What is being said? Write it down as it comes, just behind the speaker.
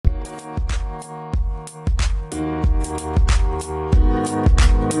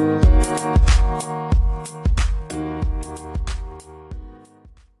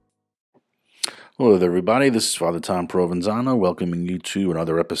Hello there, everybody. This is Father Tom Provenzano welcoming you to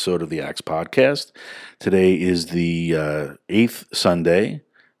another episode of the Acts Podcast. Today is the eighth Sunday,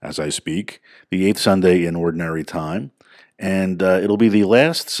 as I speak, the eighth Sunday in Ordinary Time, and it'll be the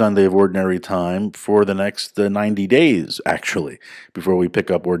last Sunday of Ordinary Time for the next 90 days, actually, before we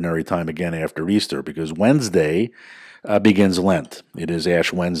pick up Ordinary Time again after Easter, because Wednesday begins Lent. It is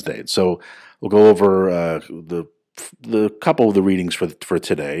Ash Wednesday. So we'll go over the couple of the readings for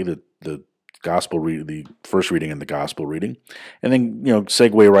today, the gospel read, the first reading and the gospel reading, and then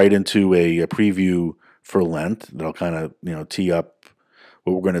segue right into a preview for Lent that'll kind of tee up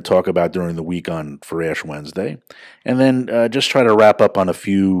what we're going to talk about during the week for Ash Wednesday, and then just try to wrap up on a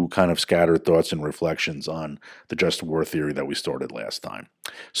few kind of scattered thoughts and reflections on the just war theory that we started last time.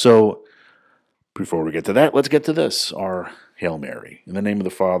 So before we get to that, let's get to this, our Hail Mary. In the name of the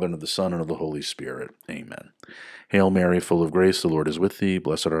Father, and of the Son, and of the Holy Spirit. Amen. Hail Mary, full of grace, the Lord is with thee.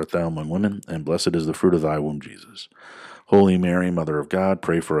 Blessed art thou among women, and blessed is the fruit of thy womb, Jesus. Holy Mary, Mother of God,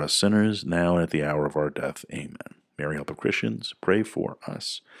 pray for us sinners, now and at the hour of our death. Amen. Mary, help of Christians, pray for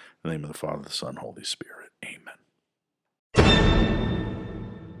us. In the name of the Father, the Son, and Holy Spirit. Amen.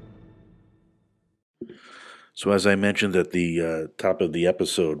 So as I mentioned at the top of the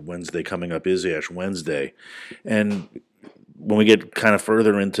episode, Wednesday coming up is Ash Wednesday, and when we get kind of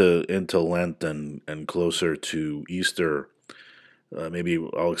further into Lent and closer to Easter, maybe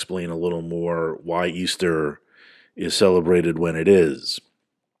I'll explain a little more why Easter is celebrated when it is,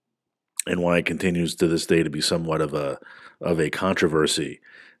 and why it continues to this day to be somewhat of a controversy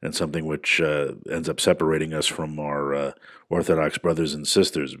and something which ends up separating us from our Orthodox brothers and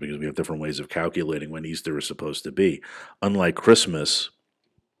sisters, because we have different ways of calculating when Easter is supposed to be. Unlike Christmas,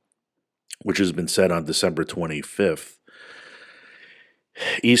 which has been set on December 25th,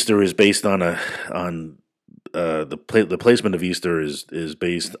 Easter is based on the placement of Easter is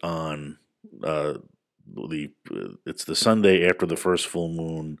based on it's the Sunday after the first full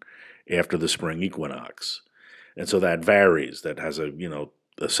moon after the spring equinox, and so that varies. That has a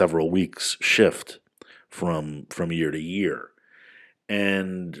several weeks shift from year to year,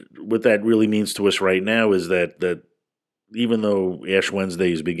 and what that really means to us right now is that even though Ash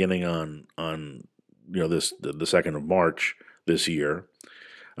Wednesday is beginning on the 2nd of March this year,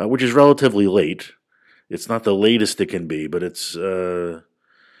 which is relatively late. It's not the latest it can be, but it's in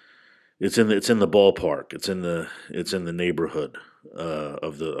the ballpark. It's in the neighborhood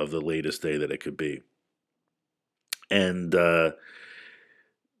of the latest day that it could be. And the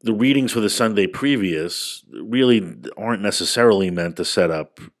readings for the Sunday previous really aren't necessarily meant to set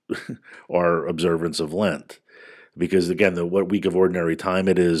up our observance of Lent, because again, what week of Ordinary Time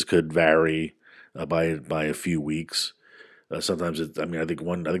it is could vary by a few weeks. Sometimes I think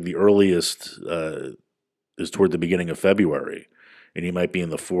the earliest is toward the beginning of February, and you might be in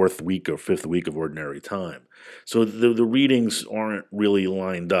the 4th week or 5th week of Ordinary Time. So the readings aren't really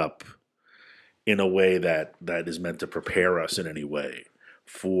lined up in a way that is meant to prepare us in any way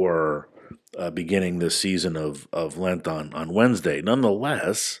for beginning this season of Lent on Wednesday.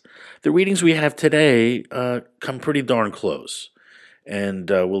 Nonetheless, the readings we have today come pretty darn close, and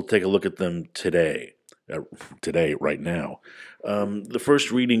we'll take a look at them today, right now. The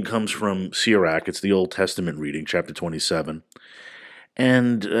first reading comes from Sirach. It's the Old Testament reading, chapter 27.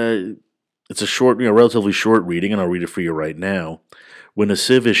 And it's a short, relatively short reading, and I'll read it for you right now. When a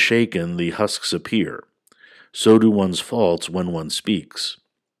sieve is shaken, the husks appear. So do one's faults when one speaks.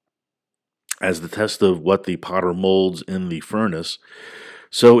 As the test of what the potter molds in the furnace,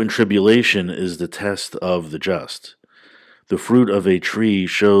 so in tribulation is the test of the just. The fruit of a tree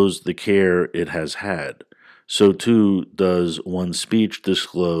shows the care it has had. So too does one's speech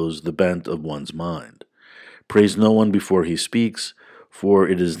disclose the bent of one's mind. Praise no one before he speaks, for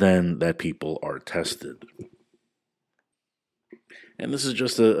it is then that people are tested. And this is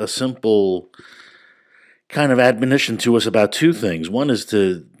just a simple kind of admonition to us about two things. One is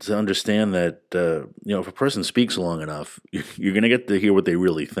to understand that if a person speaks long enough, you're going to get to hear what they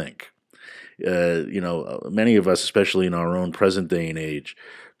really think. Many of us, especially in our own present day and age,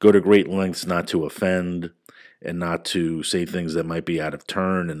 go to great lengths not to offend and not to say things that might be out of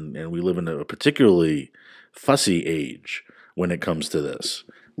turn. And we live in a particularly fussy age when it comes to this.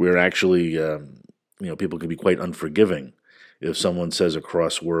 We're actually, people can be quite unforgiving if someone says a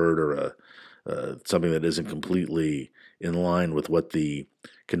cross word or something that isn't completely in line with what the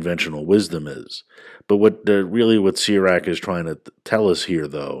conventional wisdom is. But what Sirach is trying to tell us here,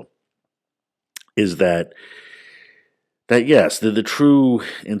 though, is that yes, the true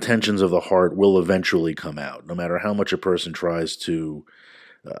intentions of the heart will eventually come out, no matter how much a person tries to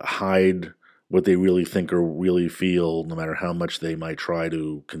hide what they really think or really feel, no matter how much they might try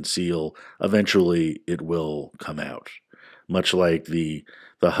to conceal, eventually it will come out. Much like the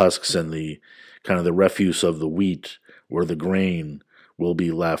husks and the kind of the refuse of the wheat or the grain will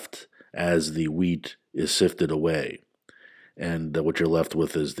be left as the wheat is sifted away, and what you're left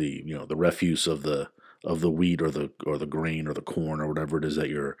with is the refuse of the wheat or the grain or the corn or whatever it is that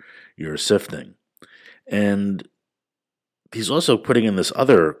you're sifting. And he's also putting in this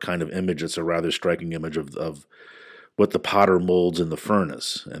other kind of image. It's a rather striking image of what the potter molds in the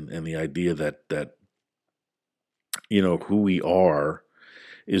furnace, and the idea that who we are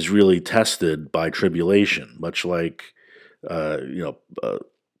is really tested by tribulation, much like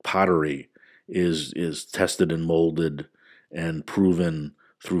pottery is tested and molded and proven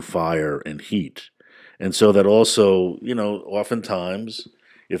through fire and heat. And so that also, oftentimes,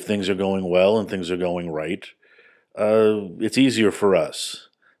 if things are going well and things are going right, it's easier for us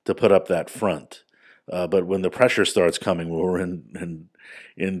to put up that front. But when the pressure starts coming, when we're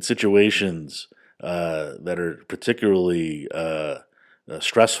in situations that are particularly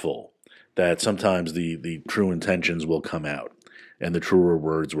stressful, that sometimes the true intentions will come out and the truer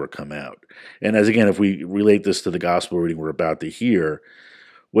words will come out. And if we relate this to the gospel reading we're about to hear,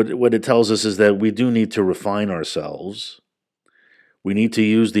 what it tells us is that we do need to refine ourselves. We need to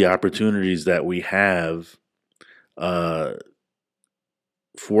use the opportunities that we have for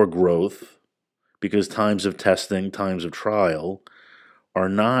growth, because times of testing, times of trial are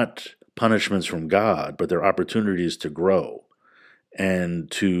not punishments from God, but they're opportunities to grow and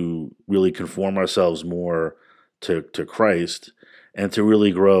to really conform ourselves more to Christ and to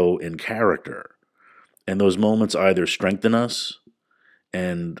really grow in character. And those moments either strengthen us,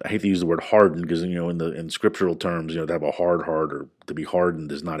 and I hate to use the word harden because in scriptural terms, to have a hard heart or to be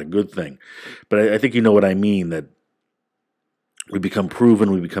hardened is not a good thing. But I think you know what I mean, that we become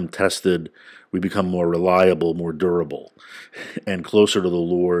proven, we become tested, we become more reliable, more durable, and closer to the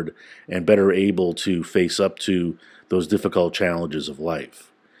Lord, and better able to face up to those difficult challenges of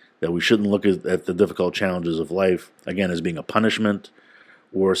life. That we shouldn't look at the difficult challenges of life, again, as being a punishment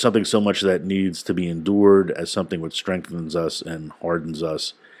or something so much that needs to be endured, as something which strengthens us and hardens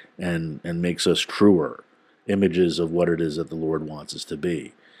us and makes us truer images of what it is that the Lord wants us to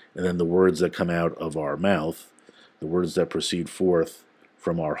be. And then the words that come out of our mouth, the words that proceed forth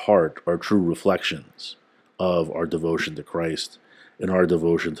from our heart, are true reflections of our devotion to Christ and our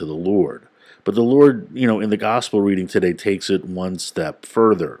devotion to the Lord. But the Lord, in the gospel reading today, takes it one step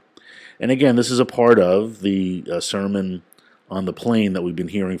further. And again, this is a part of the sermon on the plain that we've been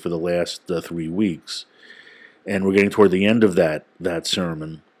hearing for the last 3 weeks. And we're getting toward the end of that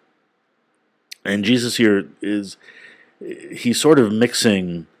sermon. And Jesus here he's sort of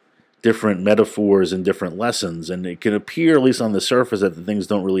mixing different metaphors and different lessons, and it can appear, at least on the surface, that the things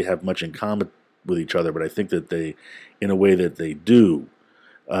don't really have much in common with each other, but I think that they, in a way that they do.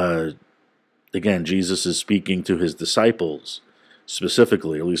 Again, Jesus is speaking to his disciples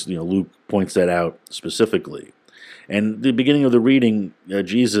specifically, at least Luke points that out specifically. And the beginning of the reading,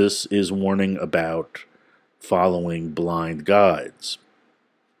 Jesus is warning about following blind guides.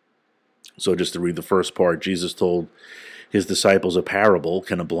 So just to read the first part, Jesus told his disciples a parable.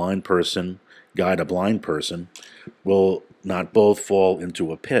 Can a blind person guide a blind person? Will not both fall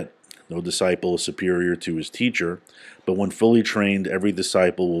into a pit? No disciple is superior to his teacher, but when fully trained, every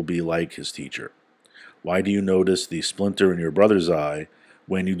disciple will be like his teacher. Why do you notice the splinter in your brother's eye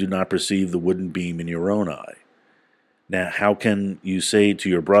when you do not perceive the wooden beam in your own eye? Now, how can you say to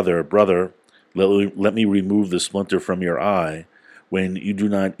your brother, Brother, let me remove the splinter from your eye, when you do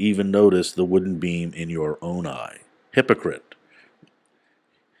not even notice the wooden beam in your own eye? Hypocrite.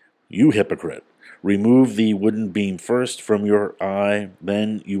 You hypocrite. Remove the wooden beam first from your eye,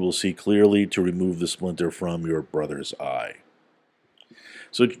 then you will see clearly to remove the splinter from your brother's eye.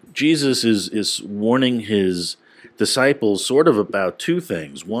 So Jesus is warning his disciples sort of about two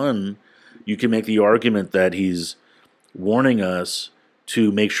things. One, you can make the argument that he's warning us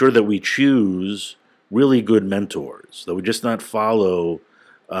to make sure that we choose really good mentors, that we just not follow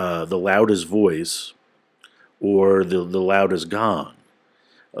the loudest voice or the loudest gong,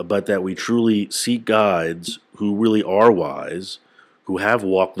 but that we truly seek guides who really are wise, who have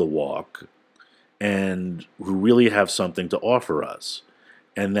walked the walk, and who really have something to offer us.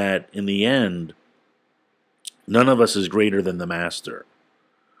 And that in the end, none of us is greater than the Master.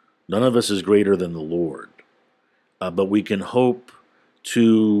 None of us is greater than the Lord. But we can hope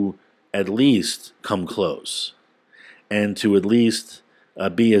to at least come close and to at least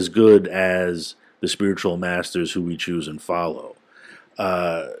be as good as the spiritual masters who we choose and follow.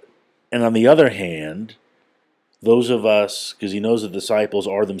 And on the other hand, those of us, because he knows the disciples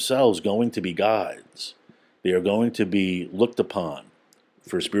are themselves going to be guides. They are going to be looked upon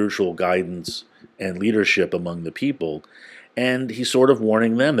for spiritual guidance and leadership among the people. And he's sort of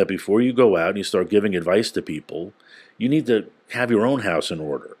warning them that before you go out and you start giving advice to people, you need to have your own house in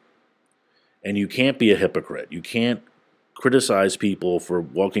order. And you can't be a hypocrite. You can't criticize people for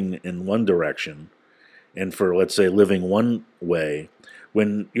walking in one direction and for, let's say, living one way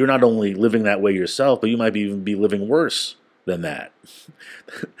when you're not only living that way yourself, but you might even be living worse than that.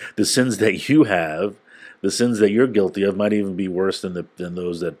 The sins that you have, the sins that you're guilty of, might even be worse than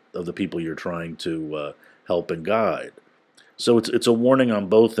those that of the people you're trying to help and guide. So it's a warning on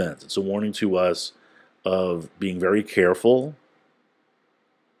both ends. It's a warning to us of being very careful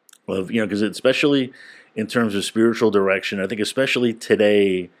of, because especially in terms of spiritual direction, I think especially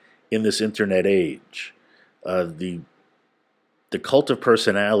today in this internet age, the cult of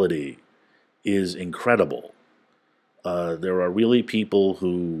personality is incredible. There are really people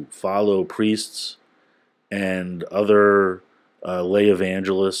who follow priests and other lay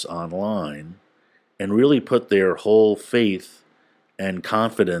evangelists online and really put their whole faith and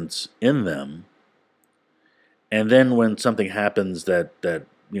confidence in them. And then when something happens that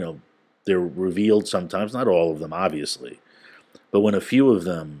they're revealed sometimes, not all of them obviously, but when a few of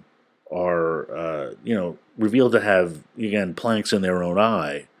them are revealed to have, again, planks in their own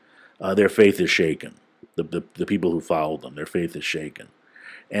eye, their faith is shaken. The people who follow them, their faith is shaken.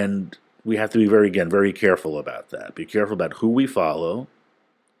 And we have to be very careful about that. Be careful about who we follow.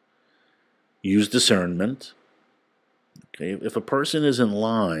 Use discernment. Okay, if a person is in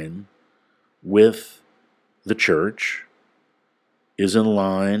line with the church, is in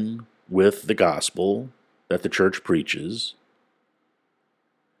line with the gospel that the church preaches,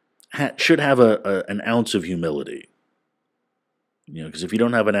 should have an ounce of humility. Because if you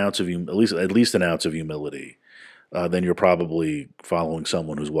don't have an ounce of at least an ounce of humility, then you're probably following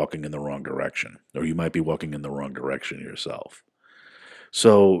someone who's walking in the wrong direction, or you might be walking in the wrong direction yourself.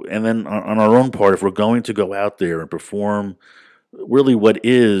 So, and then on our own part, if we're going to go out there and perform really what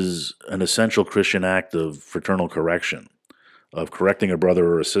is an essential Christian act of fraternal correction, of correcting a brother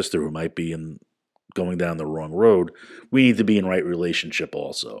or a sister who might be going down the wrong road, we need to be in right relationship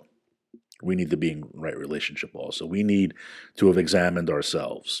also. We need to be in right relationship also. We need to have examined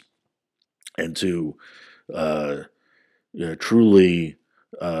ourselves and to truly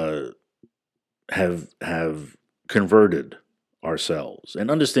have converted ourselves, and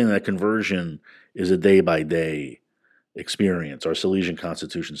understand that conversion is a day by day experience. Our Salesian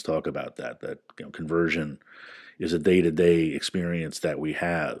constitutions talk about that conversion is a day to day experience that we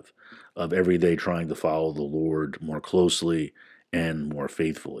have of every day trying to follow the Lord more closely and more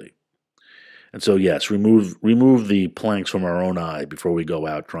faithfully. And so, yes, remove the planks from our own eye before we go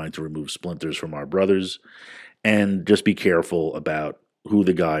out trying to remove splinters from our brothers, and just be careful about who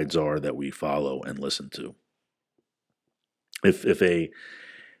the guides are that we follow and listen to. If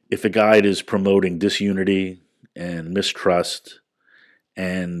a guide is promoting disunity and mistrust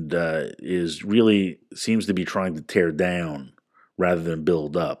and is really seems to be trying to tear down rather than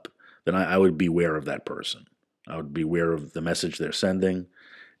build up, then I would beware of that person. I would beware of the message they're sending,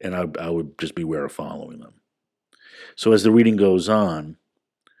 and I would just beware of following them. So as the reading goes on,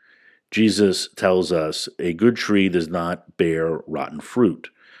 Jesus tells us a good tree does not bear rotten fruit,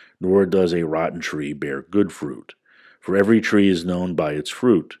 nor does a rotten tree bear good fruit. For every tree is known by its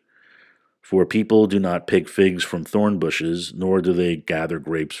fruit. For people do not pick figs from thorn bushes, nor do they gather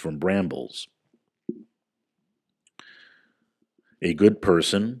grapes from brambles. A good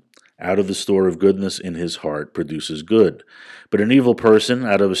person, out of the store of goodness in his heart, produces good. But an evil person,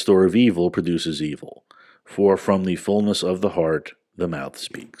 out of a store of evil, produces evil. For from the fullness of the heart, the mouth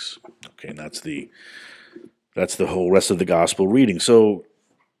speaks. Okay, and that's the whole rest of the gospel reading. So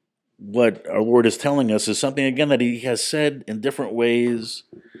what our Lord is telling us is something, again, that he has said in different ways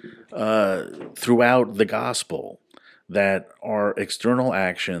throughout the gospel, that our external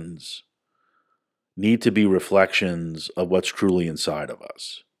actions need to be reflections of what's truly inside of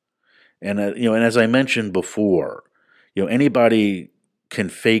us. And and as I mentioned before, anybody can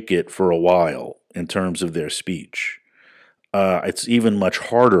fake it for a while in terms of their speech. It's even much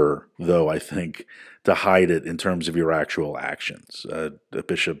harder, though, I think, to hide it in terms of your actual actions.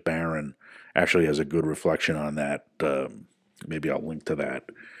 Bishop Barron actually has a good reflection on that. Maybe I'll link to that.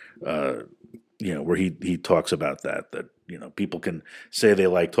 Where he talks about that people can say they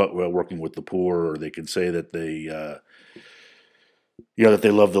like working with the poor, or they can say that they that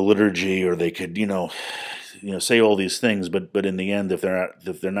they love the liturgy, or they could say all these things, but in the end, if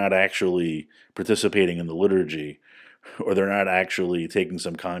they're not actually participating in the liturgy, or they're not actually taking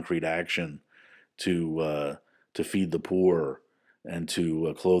some concrete action to to feed the poor and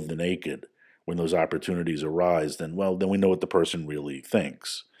to clothe the naked when those opportunities arise, then we know what the person really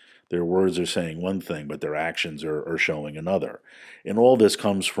thinks. Their words are saying one thing, but their actions are showing another. And all this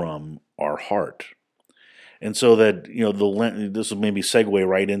comes from our heart. And so that, the Lent, this will maybe segue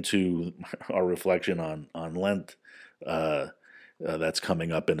right into our reflection on Lent that's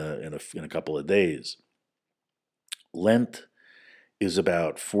coming up in a couple of days. Lent is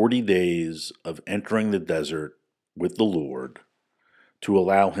about 40 days of entering the desert with the Lord to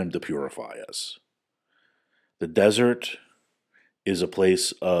allow Him to purify us. The desert is a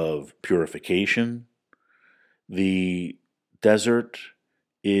place of purification. The desert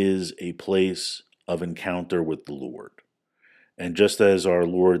is a place of encounter with the Lord. And just as our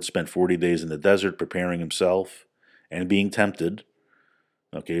Lord spent 40 days in the desert preparing Himself and being tempted,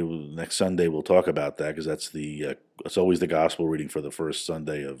 okay, next Sunday we'll talk about that, because that's it's always the gospel reading for the first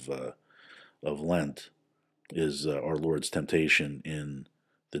Sunday of Lent, is our Lord's temptation in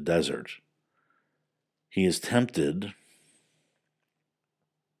the desert. He is tempted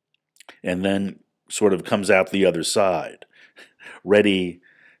and then sort of comes out the other side, ready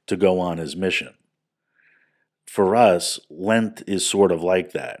to go on His mission. For us, Lent is sort of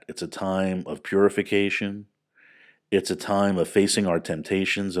like that. It's a time of purification. It's a time of facing our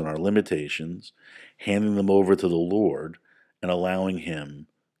temptations and our limitations, handing them over to the Lord, and allowing Him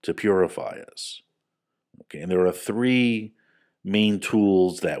to purify us. Okay, and there are three main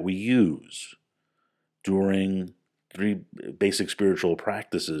tools that we use three basic spiritual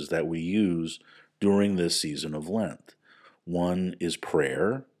practices that we use during this season of Lent. One is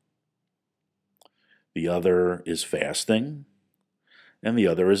prayer, the other is fasting, and the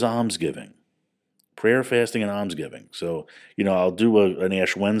other is almsgiving. Prayer, fasting, and almsgiving. So, I'll do an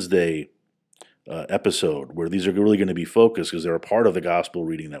Ash Wednesday episode where these are really going to be focused, because they're a part of the gospel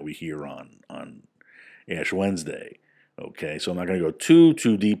reading that we hear on Ash Wednesday. Okay, so I'm not going to go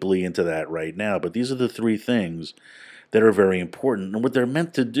too deeply into that right now, but these are the three things that are very important. And what they're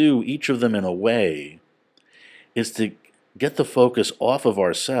meant to do, each of them in a way, is to get the focus off of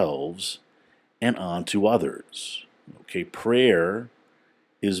ourselves and onto others. Okay, prayer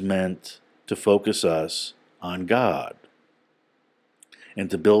is meant to focus us on God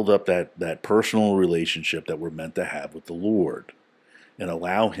and to build up that personal relationship that we're meant to have with the Lord, and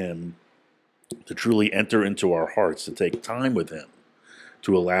allow Him to truly enter into our hearts, to take time with Him,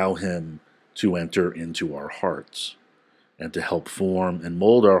 to allow Him to enter into our hearts and to help form and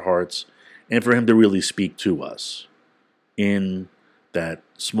mold our hearts, and for Him to really speak to us in that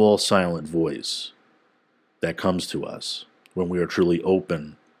small silent voice that comes to us when we are truly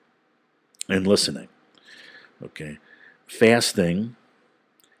open and listening. Okay, fasting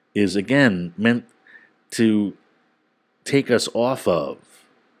is again meant to take us off of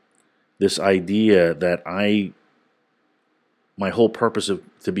this idea that my whole purpose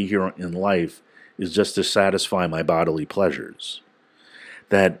to be here in life is just to satisfy my bodily pleasures.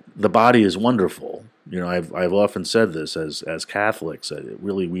 That the body is wonderful. I've often said this as Catholics.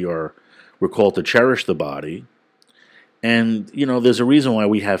 Really, we're called to cherish the body, and there's a reason why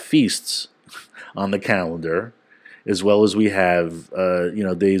we have feasts on the calendar, as well as we have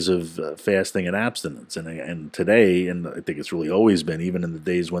days of fasting and abstinence. And today, and I think it's really always been, even in the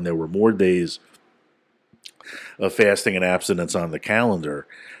days when there were more days of fasting and abstinence on the calendar,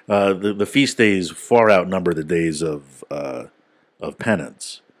 the feast days far outnumber the days of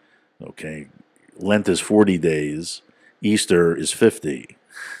penance. Okay, Lent is 40 days, Easter is 50.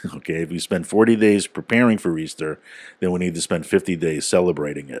 Okay, if we spend 40 days preparing for Easter, then we need to spend 50 days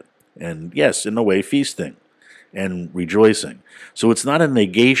celebrating it. And yes, in a way, feasting and rejoicing. So it's not a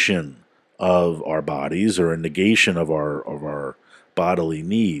negation of our bodies or a negation of our bodily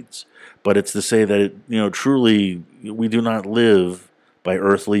needs, but it's to say that truly we do not live by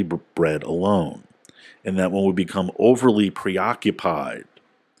earthly bread alone, and that when we become overly preoccupied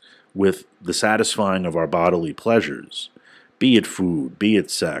with the satisfying of our bodily pleasures, be it food, be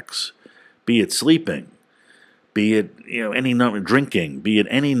it sex, be it sleeping, be it any number, drinking, be it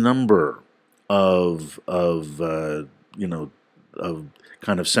any number of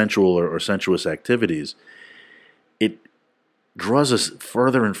kind of sensual or sensuous activities, it draws us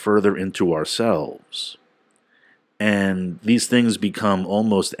further and further into ourselves. And these things become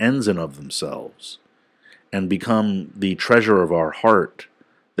almost ends in of themselves and become the treasure of our heart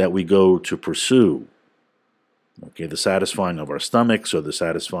that we go to pursue. Okay, the satisfying of our stomachs, or the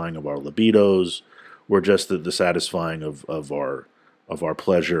satisfying of our libidos, or just the satisfying of our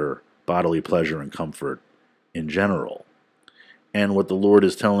pleasure, bodily pleasure and comfort in general. And what the Lord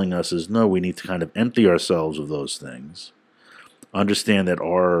is telling us is, no, we need to kind of empty ourselves of those things. Understand that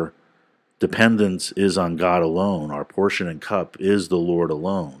our dependence is on God alone. Our portion and cup is the Lord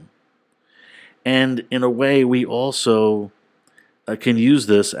alone. And in a way, we also can use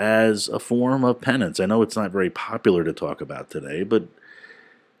this as a form of penance. I know it's not very popular to talk about today, but,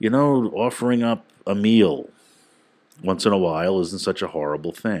 offering up a meal once in a while isn't such a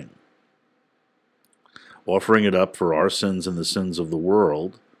horrible thing. Offering it up for our sins and the sins of the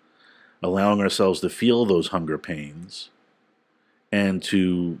world, allowing ourselves to feel those hunger pains, and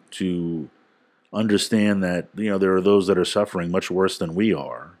to understand that there are those that are suffering much worse than we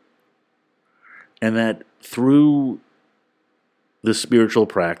are, and that through this spiritual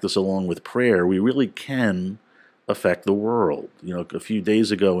practice along with prayer, we really can affect the world. A few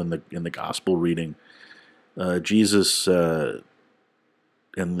days ago in the gospel reading, Jesus and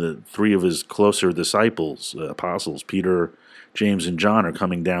the three of his closer disciples, apostles, Peter, James, and John, are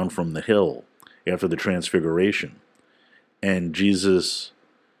coming down from the hill after the transfiguration. And Jesus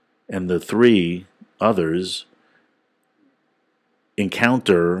and the three others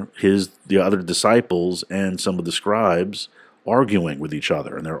encounter the other disciples and some of the scribes arguing with each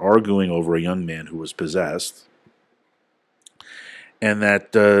other. And they're arguing over a young man who was possessed. And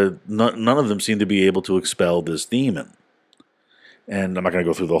that none of them seem to be able to expel this demon. And I'm not going to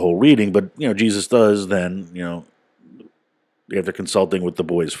go through the whole reading, but Jesus does then, after consulting with the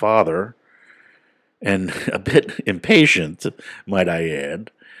boy's father, and a bit impatient, might I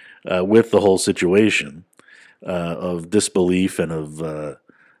add, with the whole situation of disbelief and of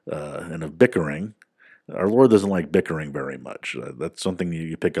bickering. Our Lord doesn't like bickering very much. That's something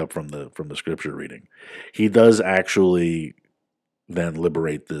you pick up from the scripture reading. He does actually then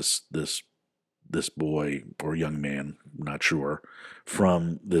liberate this boy or young man, not sure,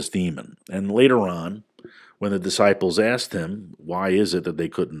 from this demon. And later on, when the disciples asked him, why is it that they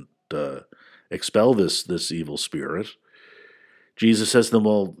couldn't expel this evil spirit, Jesus says to them,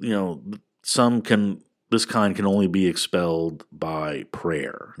 well, this kind can only be expelled by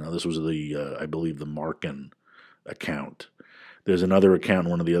prayer. Now, this was I believe, the Markan account. There's another account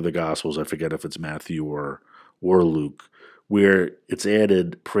in one of the other Gospels, I forget if it's Matthew or Luke, where it's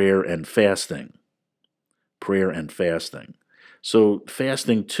added prayer and fasting. Prayer and fasting. So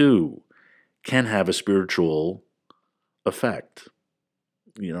fasting, too, can have a spiritual effect.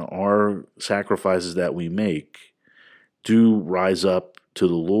 Our sacrifices that we make do rise up to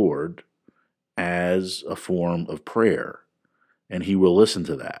the Lord as a form of prayer, and He will listen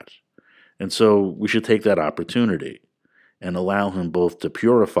to that. And so we should take that opportunity and allow Him both to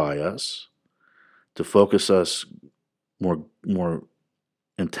purify us, to focus us more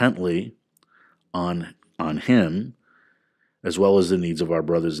intently on Him, as well as the needs of our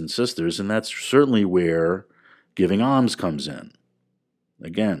brothers and sisters. And that's certainly where giving alms comes in.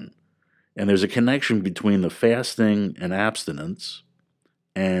 Again, and there's a connection between the fasting and abstinence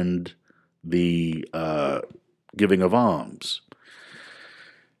and the giving of alms,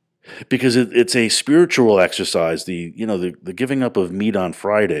 because it's a spiritual exercise. The giving up of meat on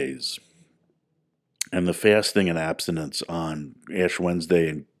Fridays and the fasting and abstinence on Ash Wednesday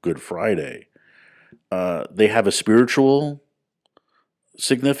and Good Friday, they have a spiritual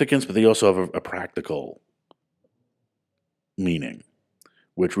significance, but they also have a practical meaning,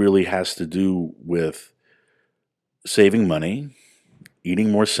 which really has to do with saving money, eating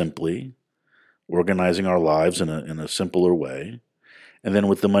more simply, organizing our lives in a simpler way, and then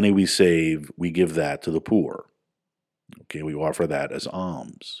with the money we save, we give that to the poor. Okay, we offer that as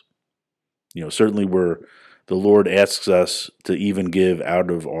alms. Certainly the Lord asks us to even give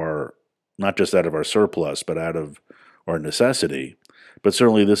out of not just out of our surplus, but out of our necessity. But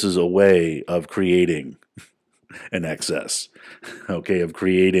certainly this is a way of creating an excess, okay, of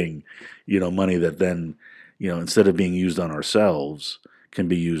creating, money that then, instead of being used on ourselves, can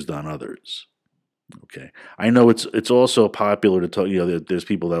be used on others. Okay, I know it's also popular to talk. There's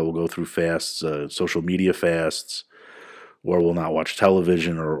people that will go through fasts, social media fasts, or will not watch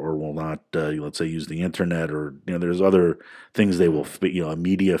television, or will not, let's say, use the internet, or there's other things they will, a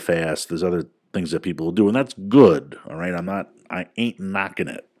media fast. There's other things that people will do, and that's good. All right, I ain't knocking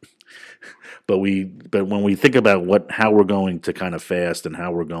it. But when we think about how we're going to kind of fast and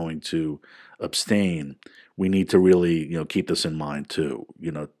how we're going to abstain, we need to really keep this in mind too.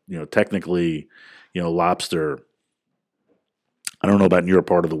 Technically, lobster. I don't know about in your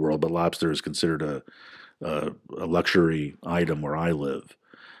part of the world, but lobster is considered a luxury item where I live.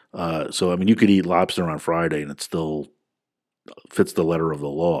 So you could eat lobster on Friday and it still fits the letter of the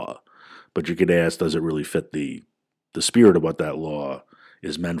law. But you could ask, does it really fit the spirit of what that law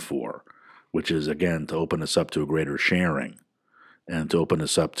is meant for? Which is, again, to open us up to a greater sharing, and to open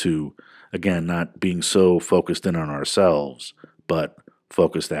us up to, again, not being so focused in on ourselves, but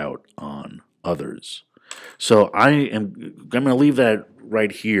focused out on others. So I'm going to leave that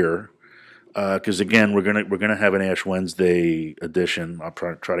right here because again we're gonna have an Ash Wednesday edition. I'll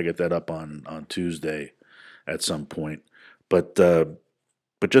try to get that up on Tuesday at some point. But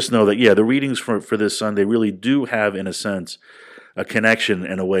but just know that yeah, the readings for this Sunday really do have, in a sense, a connection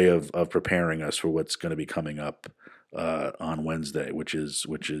and a way of preparing us for what's going to be coming up on Wednesday, which is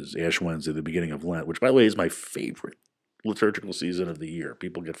Ash Wednesday, the beginning of Lent, which by the way is my favorite liturgical season of the year.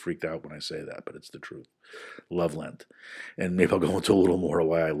 People get freaked out when I say that, but it's the truth. Love Lent, and maybe I'll go into a little more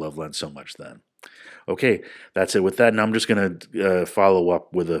why I love Lent so much then. Okay, that's it with that. Now I'm just going to follow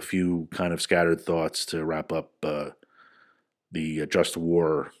up with a few kind of scattered thoughts to wrap up the just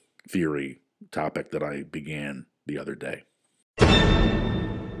war theory topic that I began the other day.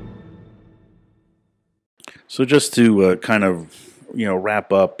 So just to kind of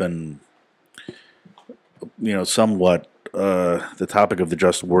wrap up and somewhat the topic of the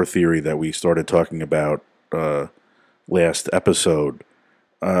just war theory that we started talking about last episode.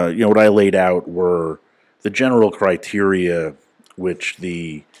 What I laid out were the general criteria which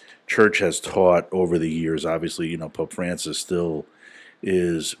the church has taught over the years. Obviously, Pope Francis still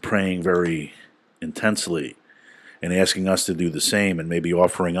is praying very intensely and asking us to do the same, and maybe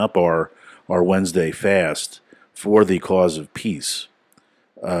offering up our Wednesday fast for the cause of peace.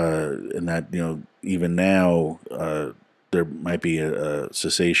 And that even now there might be a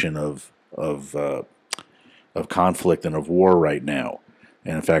cessation of conflict and of war right now.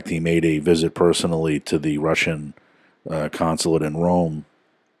 And in fact, he made a visit personally to the Russian consulate in Rome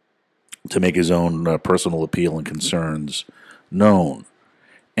to make his own personal appeal and concerns known.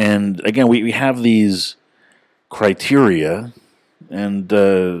 And again, we have these criteria, and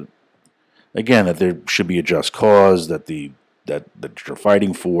again, that there should be a just cause, that you're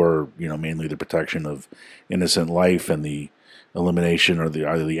fighting for, mainly the protection of innocent life and the elimination or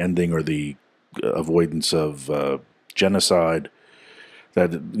either the ending or the avoidance of genocide.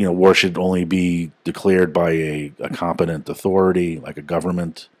 That war should only be declared by a competent authority like a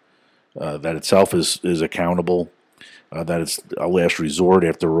government that itself is accountable. That it's a last resort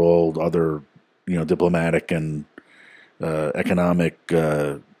after all other diplomatic and economic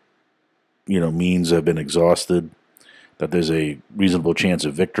means have been exhausted. That there's a reasonable chance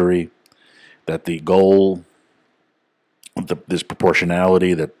of victory. That the goal, this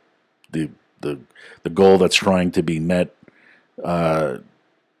proportionality, that the goal that's trying to be met isn't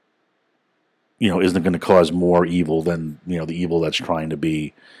going to cause more evil than the evil that's trying to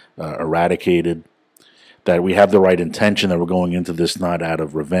be eradicated. That we have the right intention, that we're going into this not out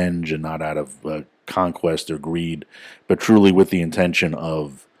of revenge and not out of conquest or greed, but truly with the intention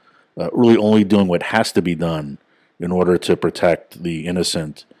of really only doing what has to be done in order to protect the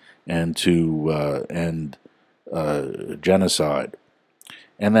innocent and to end genocide.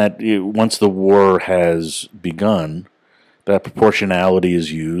 And that once the war has begun, that proportionality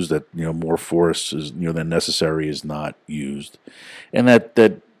is used, that more force is than necessary is not used, and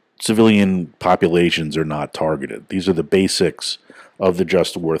that civilian populations are not targeted. These are the basics of the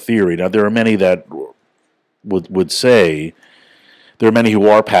just war theory. Now, there are many that would say, there are many who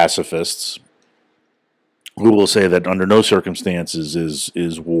are pacifists who will say that under no circumstances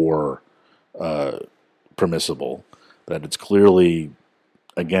is war permissible, that it's clearly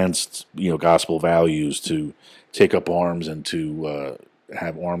against gospel values to take up arms and to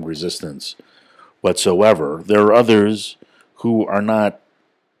have armed resistance whatsoever. There are others who are not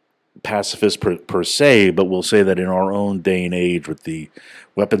pacifists per se, but will say that in our own day and age, with the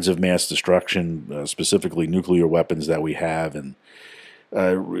weapons of mass destruction, specifically nuclear weapons that we have, and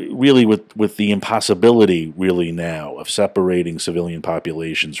really with the impossibility really now of separating civilian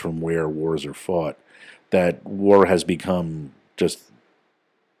populations from where wars are fought, that war has become just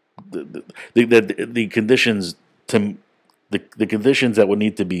the conditions the conditions that would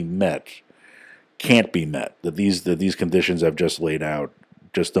need to be met can't be met. That these conditions I've just laid out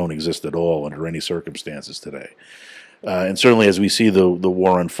just don't exist at all under any circumstances today. And certainly, as we see the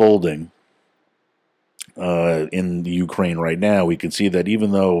war unfolding in the Ukraine right now, we can see that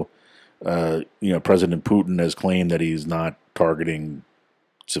even though President Putin has claimed that he's not targeting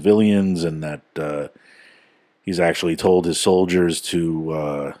civilians and that he's actually told his soldiers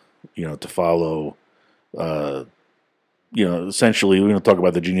to follow. Essentially, we don't talk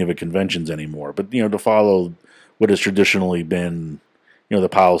about the Geneva Conventions anymore, but to follow what has traditionally been, the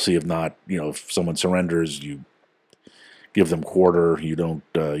policy of not, if someone surrenders, you give them quarter. You don't,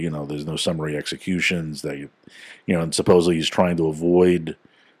 there's no summary executions. That and supposedly he's trying to avoid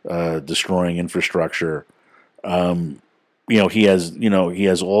destroying infrastructure. He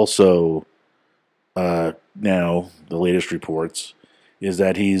has also now the latest reports is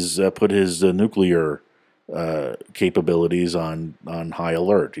that he's put his nuclear capabilities on high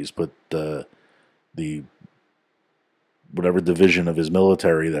alert. He's put the whatever division of his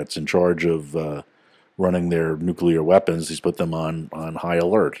military that's in charge of running their nuclear weapons. He's put them on high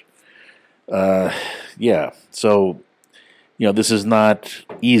alert. Uh, yeah, so this is not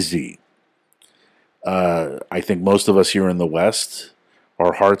easy. I think most of us here in the West,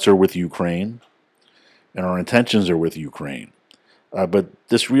 our hearts are with Ukraine and our intentions are with Ukraine. But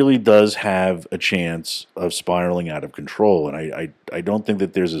this really does have a chance of spiraling out of control. And I don't think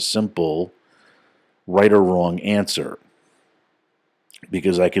that there's a simple right or wrong answer,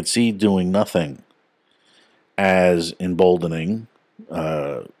 because I could see doing nothing as emboldening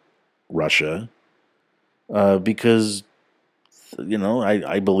uh, Russia, because,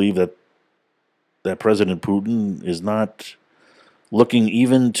 I believe that President Putin is not looking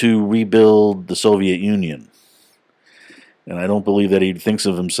even to rebuild the Soviet Union. And I don't believe that he thinks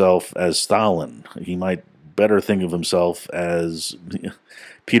of himself as Stalin. He might better think of himself as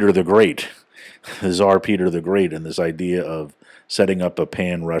Peter the Great, Tsar Peter the Great, and this idea of setting up a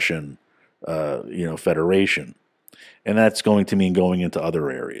pan-Russian, federation. And that's going to mean going into other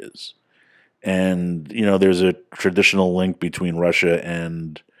areas. And, there's a traditional link between Russia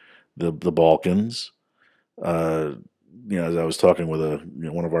and the Balkans. Uh, as I was talking with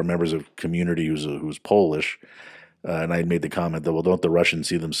one of our members of community who's Polish, and I made the comment that, well, don't the Russians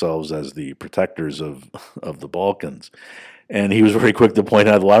see themselves as the protectors of the Balkans? And he was very quick to point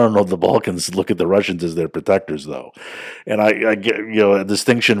out, well, I don't know if the Balkans look at the Russians as their protectors, though. And I get, a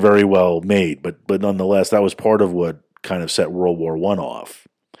distinction very well made, but nonetheless, that was part of what kind of set World War I off,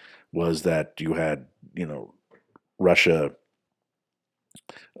 was that you had, Russia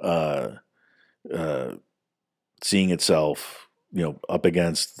uh, uh, seeing itself, up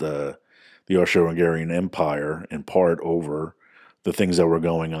against the Austro-Hungarian Empire, in part over the things that were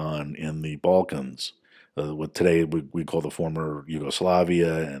going on in the Balkans, what today we call the former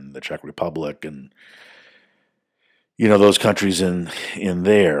Yugoslavia and the Czech Republic, and those countries in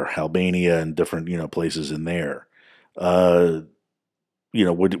there, Albania and different places in there. Uh,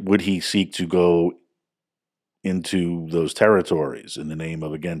 would he seek to go into those territories in the name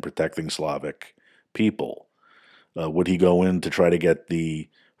of, again, protecting Slavic people? Would he go in to try to get the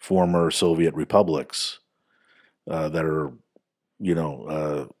former Soviet republics that are,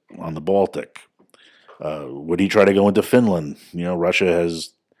 on the Baltic? Would he try to go into Finland? Russia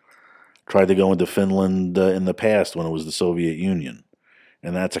has tried to go into Finland in the past when it was the Soviet Union,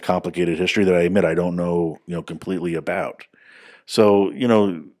 and that's a complicated history that I admit I don't know, completely about. So,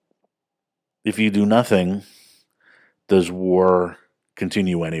 if you do nothing, does war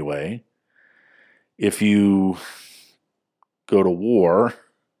continue anyway? If you go to war,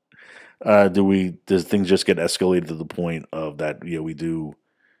 does things just get escalated to the point of that, we do,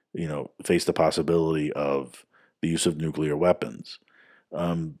 face the possibility of the use of nuclear weapons?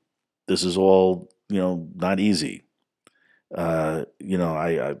 This is all, not easy. I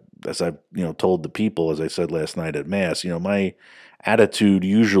as I've, told the people, as I said last night at Mass, my attitude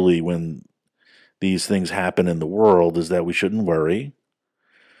usually when these things happen in the world is that we shouldn't worry.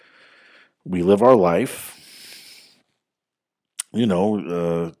 We live our life. As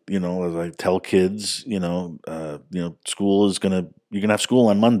I tell kids, school is you're gonna have school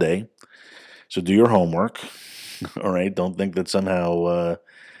on Monday, so do your homework. All right, don't think that somehow,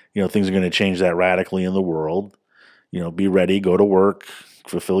 things are going to change that radically in the world. Be ready, go to work,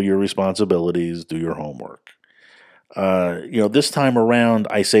 fulfill your responsibilities, do your homework. This time around,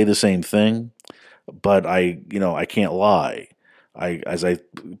 I say the same thing, but I can't lie. As I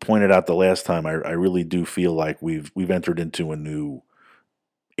pointed out the last time, I really do feel like we've entered into a new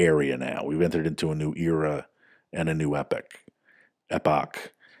area now. We've entered into a new era and a new epoch,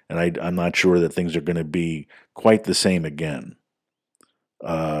 and I'm not sure that things are going to be quite the same again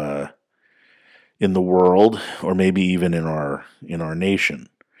uh, in the world, or maybe even in our nation.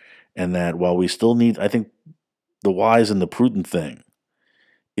 And that while we still need, I think the wise and the prudent thing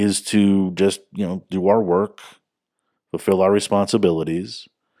is to just do our work, fulfill our responsibilities,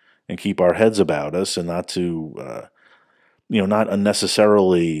 and keep our heads about us, and not to not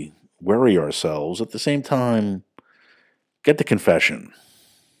unnecessarily worry ourselves. At the same time, get the confession.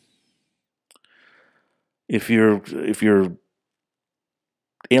 If you're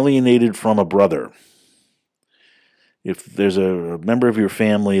alienated from a brother, if there's a member of your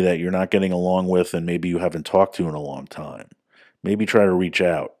family that you're not getting along with and maybe you haven't talked to in a long time, maybe try to reach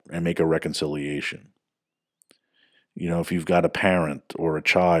out and make a reconciliation. If you've got a parent or a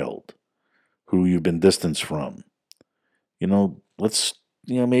child who you've been distanced from, let's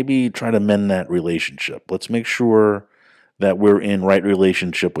maybe try to mend that relationship. Let's make sure that we're in right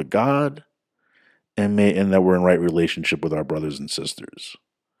relationship with God, and that we're in right relationship with our brothers and sisters.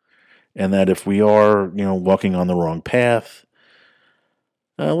 And that if we are, walking on the wrong path,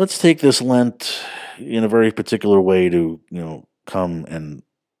 let's take this Lent in a very particular way to, come and,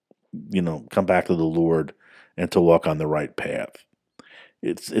 come back to the Lord and to walk on the right path.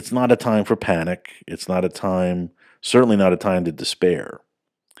 It's not a time for panic. It's not a time, certainly not a time to despair.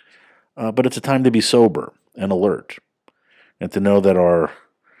 But it's a time to be sober and alert, and to know that our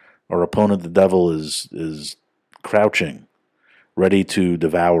opponent, the devil, is crouching, ready to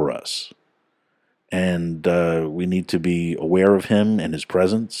devour us. And we need to be aware of him and his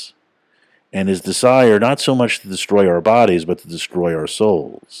presence and his desire, not so much to destroy our bodies, but to destroy our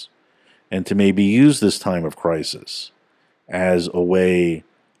souls, and to maybe use this time of crisis as a way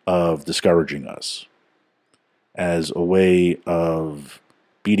of discouraging us, as a way of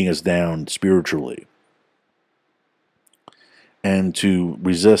beating us down spiritually, and to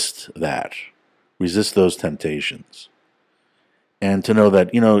resist that, resist those temptations, and to know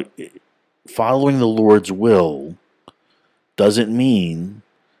that, following the Lord's will doesn't mean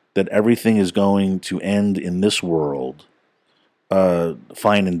that everything is going to end in this world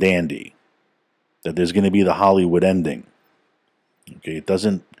fine and dandy, that there's going to be the Hollywood ending. Okay, it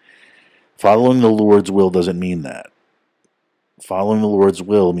doesn't. Following the Lord's will doesn't mean that. Following the Lord's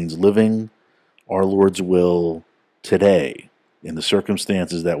will means living our Lord's will today in the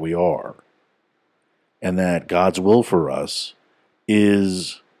circumstances that we are, and that God's will for us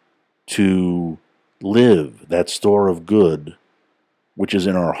is to live that store of good which is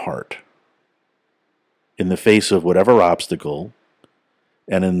in our heart, in the face of whatever obstacle,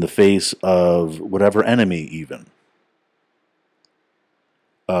 and in the face of whatever enemy even.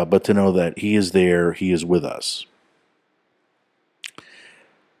 But to know that He is there, He is with us.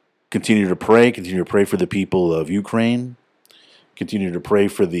 Continue to pray for the people of Ukraine. Continue to pray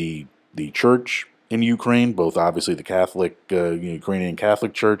for the church in Ukraine, both obviously the Catholic, Ukrainian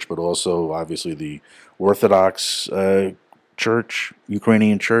Catholic Church, but also obviously the Orthodox Church,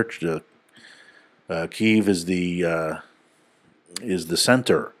 Ukrainian Church. Kyiv is the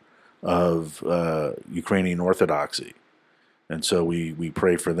center of Ukrainian Orthodoxy, and so we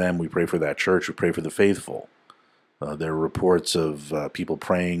pray for them. We pray for that church. We pray for the faithful. There are reports of people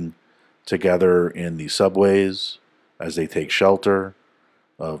praying together in the subways as they take shelter,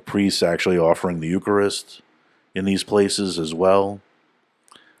 of priests actually offering the Eucharist in these places as well.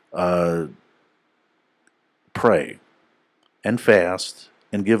 Pray and fast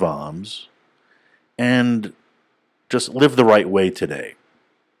and give alms and just live the right way today.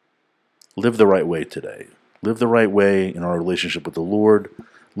 Live the right way today. Live the right way in our relationship with the Lord.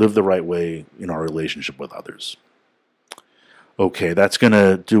 Live the right way in our relationship with others. Okay, that's going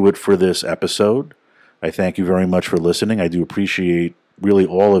to do it for this episode. I thank you very much for listening. I do appreciate really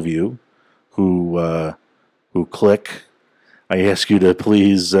all of you who click. I ask you to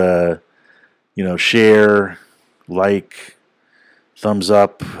please, share, like, thumbs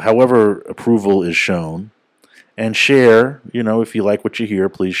up, however approval is shown, and share. If you like what you hear,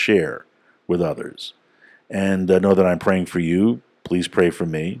 please share with others. And know that I'm praying for you. Please pray for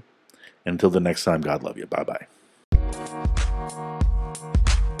me. Until the next time, God love you. Bye-bye.